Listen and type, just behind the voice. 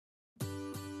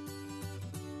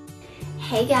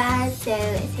Hey guys, so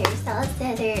it's Hairstylist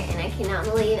Heather, and I cannot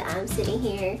believe I'm sitting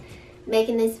here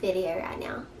making this video right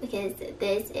now because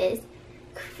this is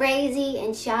crazy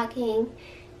and shocking,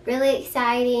 really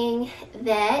exciting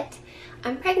that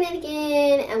I'm pregnant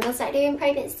again. I'm gonna start doing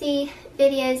pregnancy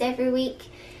videos every week,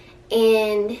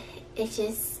 and it's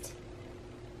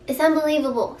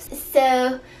unbelievable.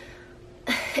 So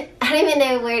I don't even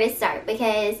know where to start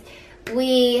because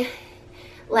we're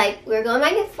going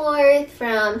back and forth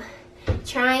from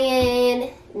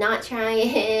trying, not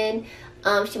trying,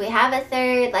 should we have a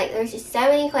third? Like, there's just so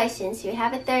many questions. Should we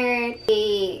have a third?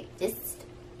 We just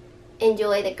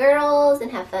enjoy the girls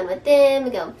and have fun with them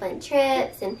and go on fun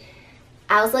trips, and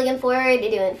I was looking forward to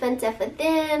doing fun stuff with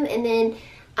them. And then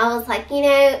I was like, you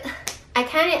know,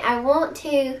 I want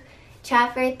to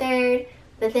try for a third,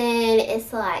 but then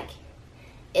it's like,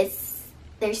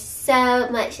 there's so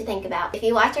much to think about. If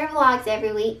you watch our vlogs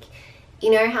every week, you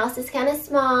know our house is kind of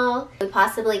small. We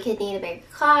possibly could need a bigger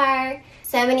car.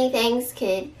 So many things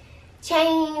could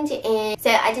change, and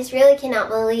so I just really cannot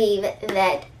believe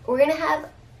that we're gonna have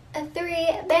 3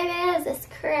 babies. That's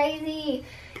crazy.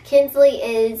 Kinsley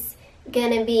is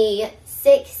gonna be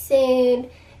 6 soon.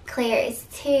 Claire is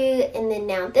 2, and then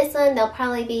now this one, they'll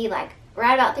probably be like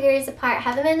right about 3 years apart.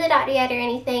 Haven't been to the doctor yet or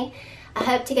anything. I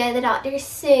hope to go to the doctor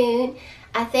soon.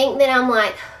 I think that I'm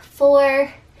like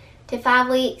 4 to 5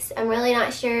 weeks. I'm really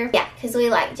not sure. Yeah, because we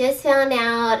just found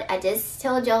out. I just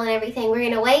told Joel and everything. We're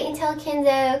going to wait until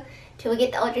Kenzo, till we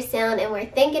get the ultrasound, and we're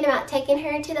thinking about taking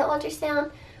her to the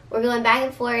ultrasound. We're going back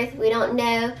and forth. We don't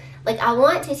know. Like, I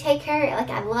want to take her. Like,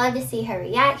 I'd love to see her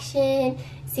reaction,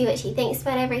 see what she thinks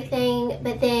about everything.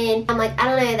 But then I'm like, I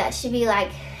don't know. That should be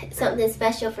like something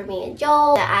special for me and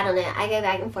Joel. But I don't know. I go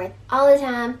back and forth all the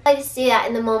time. I just do that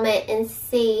in the moment and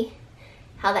see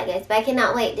how that goes. But I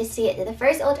cannot wait to see it to the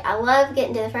first ultrasound. I love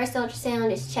getting to the first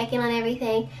ultrasound, just checking on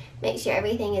everything, make sure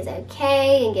everything is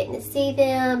okay, and getting to see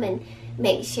them and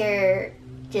make sure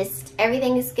just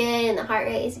everything is good and the heart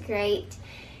rate is great.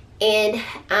 And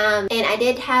I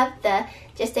did have the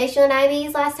gestational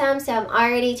diabetes last time, so I'm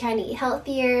already trying to eat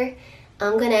healthier.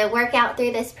 I'm gonna work out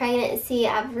through this pregnancy.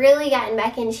 I've really gotten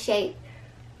back in shape.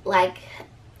 Like,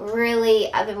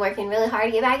 really, I've been working really hard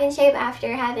to get back in shape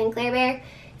after having Claire Bear.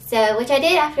 So, which I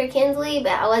did after Kinsley,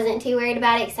 but I wasn't too worried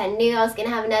about it because I knew I was going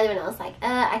to have another one. I was like,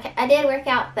 I did work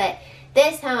out, but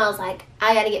this time I was like,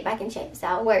 I got to get back in shape. So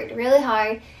I worked really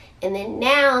hard, and then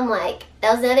now I'm like,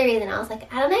 that was another reason. I was like,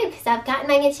 I don't know, because I've gotten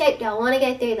back in shape. Do I want to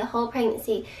go through the whole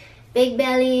pregnancy, big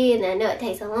belly, and I know it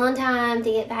takes a long time to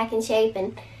get back in shape,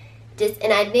 and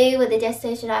I knew with the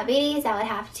gestational diabetes, I would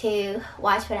have to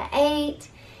watch what I ate,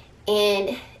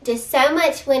 and just so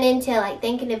much went into like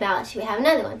thinking about, should we have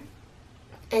another one?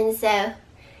 And so, and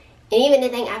even to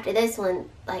think after this one,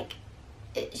 like,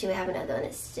 should we have another one?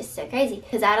 It's just so crazy.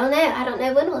 Because I don't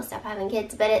know when we'll stop having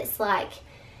kids. But it's like,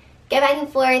 go back and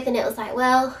forth. And it was like,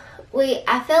 well,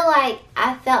 I felt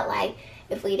like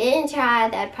if we didn't try,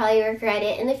 that I'd probably regret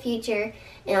it in the future.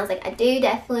 And I was like, I do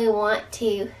definitely want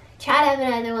to try to have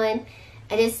another one.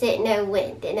 I just didn't know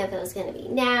when. Didn't know if it was going to be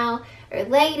now or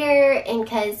later. And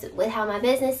because with how my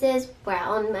business is, where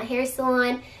I own my hair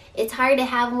salon, it's hard to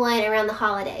have one around the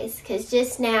holidays because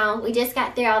just now, we just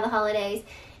got through all the holidays,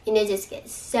 and it just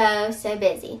gets so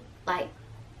busy. Like,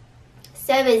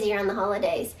 so busy around the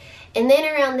holidays. And then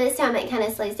around this time, it kind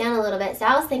of slows down a little bit. So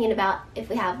I was thinking about if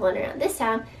we have one around this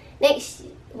time, next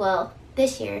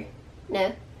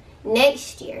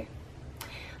year.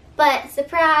 But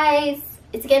surprise,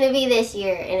 it's going to be this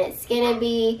year, and it's going to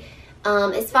be,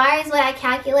 as far as what I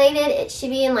calculated, it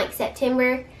should be in like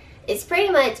September. It's pretty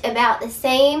much about the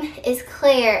same as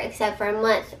Claire, except for a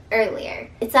month earlier.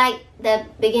 It's like the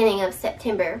beginning of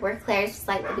September, where Claire's just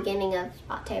like the beginning of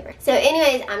October. So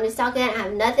anyways, I'm just talking. I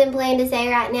have nothing planned to say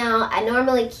right now. I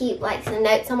normally keep like some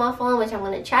notes on my phone, which I'm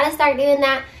going to try to start doing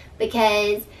that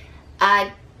because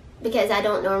I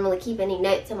don't normally keep any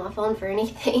notes on my phone for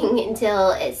anything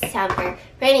until it's time for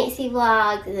pregnancy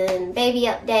vlogs and baby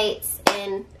updates.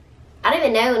 And I don't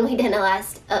even know when we did the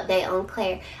last update on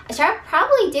Claire. I should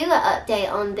probably do an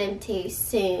update on them too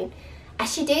soon. I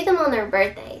should do them on their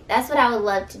birthday. That's what I would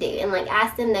love to do, and like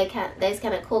ask them those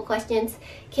kind of cool questions.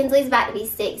 Kinsley's about to be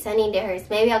 6, so I need to do hers.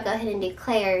 Maybe I'll go ahead and do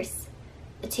Claire's,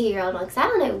 the 2-year-old one, because I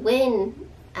don't know when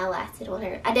I lasted on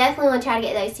her. I definitely want to try to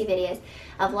get those 2 videos.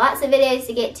 I have lots of videos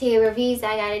to get to, reviews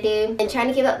I gotta do, and trying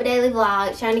to keep up with daily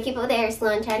vlogs, trying to keep up with the hair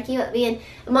salon, trying to keep up being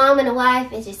a mom and a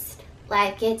wife. It's just,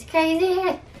 life gets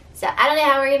crazy. So I don't know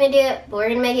how we're going to do it, but we're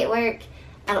going to make it work.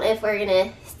 I don't know if we're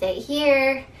going to stay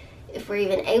here, if we're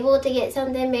even able to get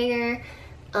something bigger.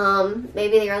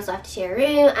 Maybe the girls will have to share a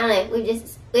room. I don't know.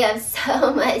 we have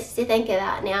so much to think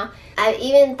about now. I've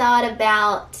even thought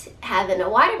about having a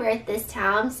water birth this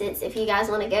time, since if you guys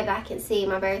want to go back and see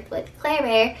my birth with Claire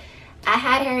Bear, I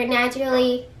had her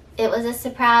naturally. It was a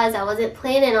surprise. I wasn't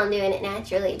planning on doing it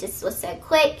naturally. It just was so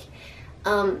quick.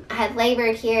 I had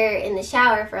labored here in the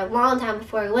shower for a long time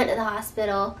before we went to the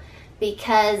hospital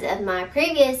because of my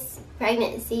previous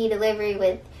pregnancy delivery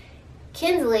with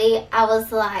Kinsley. I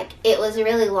was like, it was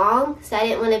really long, so I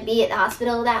didn't want to be at the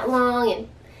hospital that long and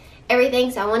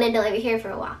everything, so I wanted to live here for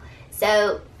a while.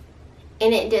 So,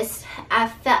 and it just, I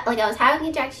felt like I was having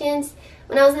contractions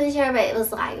when I was in the shower, but it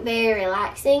was like very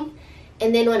relaxing.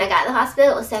 And then when I got to the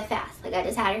hospital, it was so fast. Like I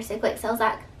just had her so quick. So I was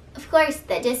like, of course,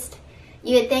 that just,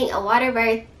 you would think a water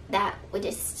birth, that would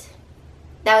just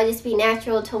be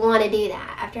natural to want to do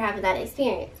that after having that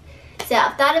experience. So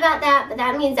I've thought about that, but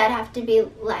that means I'd have to be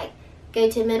like, go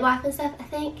to a midwife and stuff, I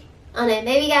think. I don't know,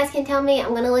 maybe you guys can tell me. I'm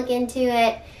going to look into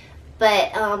it.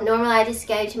 But normally I just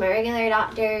go to my regular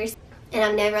doctors, and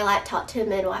I've never like talked to a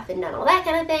midwife and done all that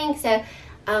kind of thing. So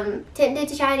I'm tempted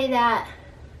to try to do that.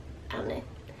 I don't know.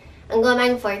 I'm going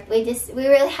back and forth. We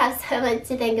really have so much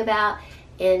to think about,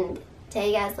 and tell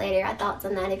you guys later our thoughts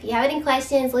on that. If you have any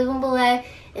questions, leave them below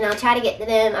and I'll try to get to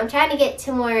them. I'm trying to get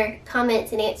to more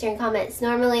comments and answering comments.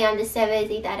 Normally I'm just so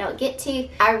busy that I don't get to.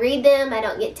 I read them. I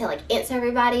don't get to like answer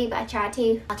everybody, but I'll try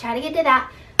to get to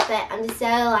that. But I'm just so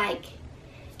like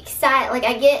excited. Like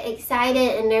I get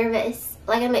excited and nervous.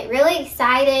 Like I'm really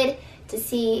excited to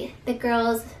see the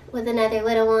girls with another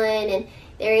little one and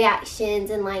their reactions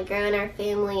and like growing our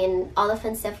family and all the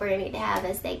fun stuff we're going to have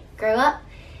as they grow up.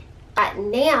 But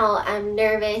now I'm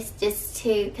nervous just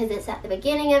because it's at the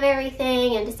beginning of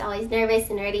everything. I'm just always nervous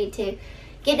and ready to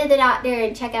get to the doctor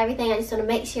and check everything. I just want to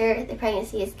make sure the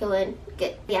pregnancy is going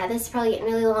good. Yeah, this is probably getting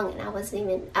really long, and I thought this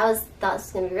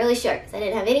was going to be really short because I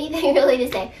didn't have anything really to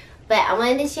say. But I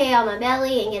wanted to show y'all my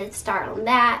belly and get a start on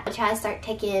that. I'll try to start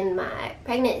taking my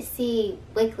pregnancy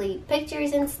weekly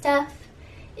pictures and stuff.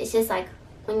 It's just like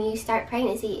when you start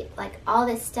pregnancy, like all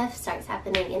this stuff starts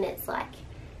happening, and it's like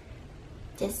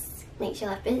just makes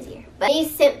your life busier. But these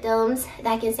symptoms that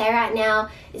I can say right now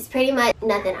is pretty much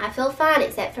nothing. I feel fine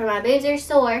except for my boobs are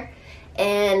sore,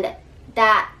 and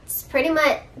this is pretty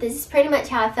much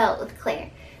how I felt with Claire.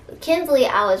 With Kinsley,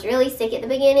 I was really sick at the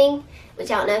beginning,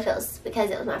 which I don't know if it was because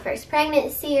it was my first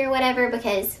pregnancy or whatever,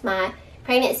 because my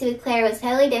pregnancy with Claire was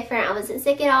totally different. I wasn't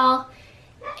sick at all,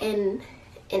 and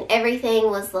everything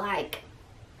was like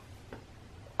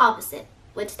opposite.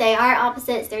 Which they are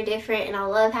opposites, they're different, and I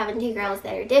love having two girls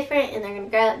that are different, and they're going to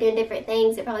grow up doing different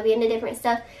things. They'll probably be into different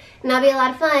stuff, and that'll be a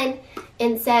lot of fun.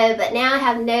 And so, but now I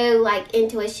have no like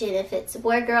intuition if it's a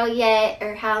boy or girl yet,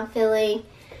 or how I'm feeling,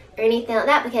 or anything like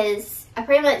that, because I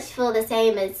pretty much feel the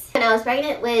same as when I was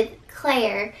pregnant with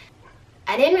Claire.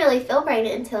 I didn't really feel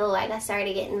pregnant until like my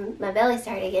belly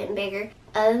started getting bigger.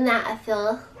 Other than that, I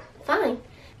feel fine.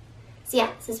 So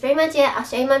yeah, this is pretty much it. I'll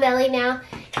show you my belly now,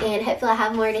 and hopefully I'll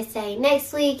have more to say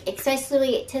next week, especially when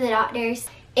we get to the doctors.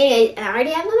 Anyways, and I already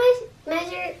have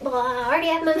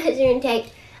my measuring tape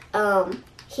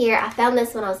here. I found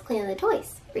this when I was cleaning the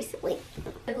toys recently.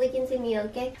 Hopefully you can see me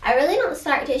okay. I really don't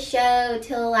start to show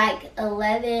till like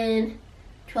 11,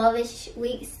 12-ish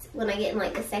weeks when I get in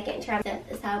like the second trimester.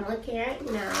 That's how I'm looking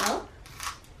right now.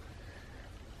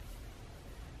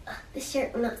 The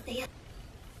shirt will not stay up.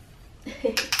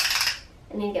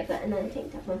 I need to go put another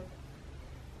tank top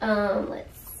on.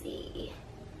 Let's see.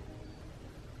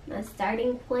 My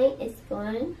starting point is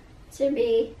going to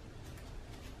be,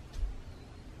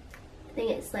 I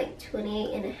think it's like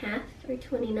 28.5 or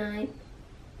 29.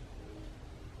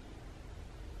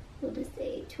 We'll just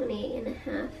say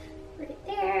 28.5 right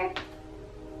there.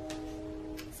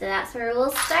 So that's where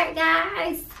we'll start,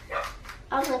 guys.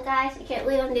 Oh my gosh, I can't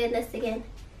believe I'm doing this again.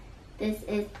 This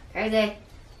is crazy.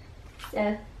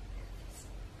 So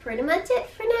pretty much it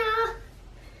for now.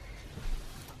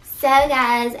 So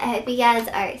guys, I hope you guys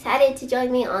are excited to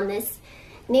join me on this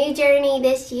new journey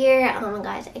this year. Oh my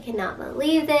gosh, I cannot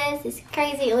believe this. It's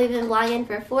crazy. We've been vlogging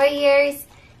for 4 years.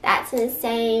 That's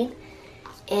insane.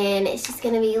 And it's just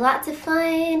going to be lots of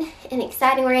fun and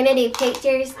exciting. We're going to do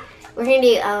pictures. We're going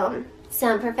to do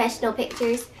some professional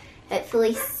pictures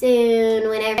hopefully soon.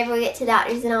 Whenever we get to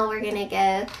doctors and all, we're going to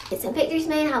go get some pictures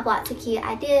made. I have lots of cute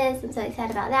ideas. I'm so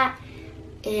excited about that.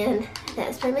 And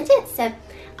that's pretty much it. So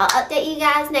I'll update you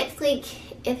guys next week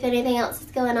if anything else is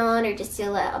going on, or just do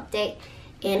a little update.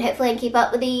 And hopefully I can keep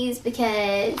up with these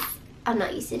because I'm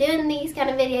not used to doing these kind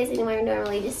of videos anymore.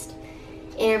 Normally just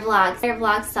inner vlogs,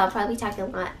 so I'll probably be talking a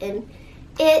lot in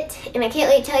it. And I can't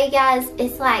wait to tell you guys,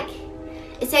 it's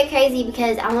so crazy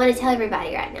because I want to tell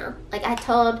everybody right now. Like I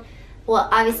told well,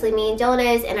 obviously me and Joel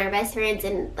knows, and our best friends,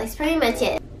 and that's pretty much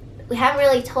it. We haven't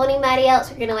really told anybody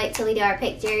else. We're gonna wait till we do our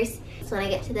pictures. So when I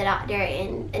get to the doctor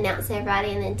and announce to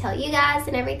everybody and then tell you guys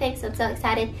and everything. So I'm so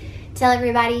excited to tell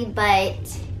everybody, but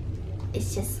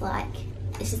it's just like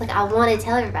I want to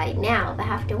tell everybody now, but I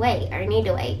have to wait, or need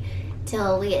to wait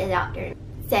till we get to the doctor.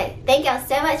 So thank y'all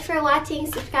so much for watching.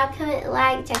 Subscribe, comment,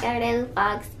 like, check out our daily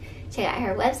vlogs, check out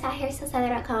her website,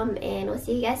 HairStylistHeather.com, and we'll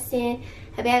see you guys soon.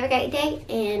 Hope you have a great day,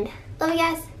 and love you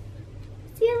guys.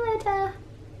 See you later.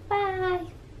 Bye.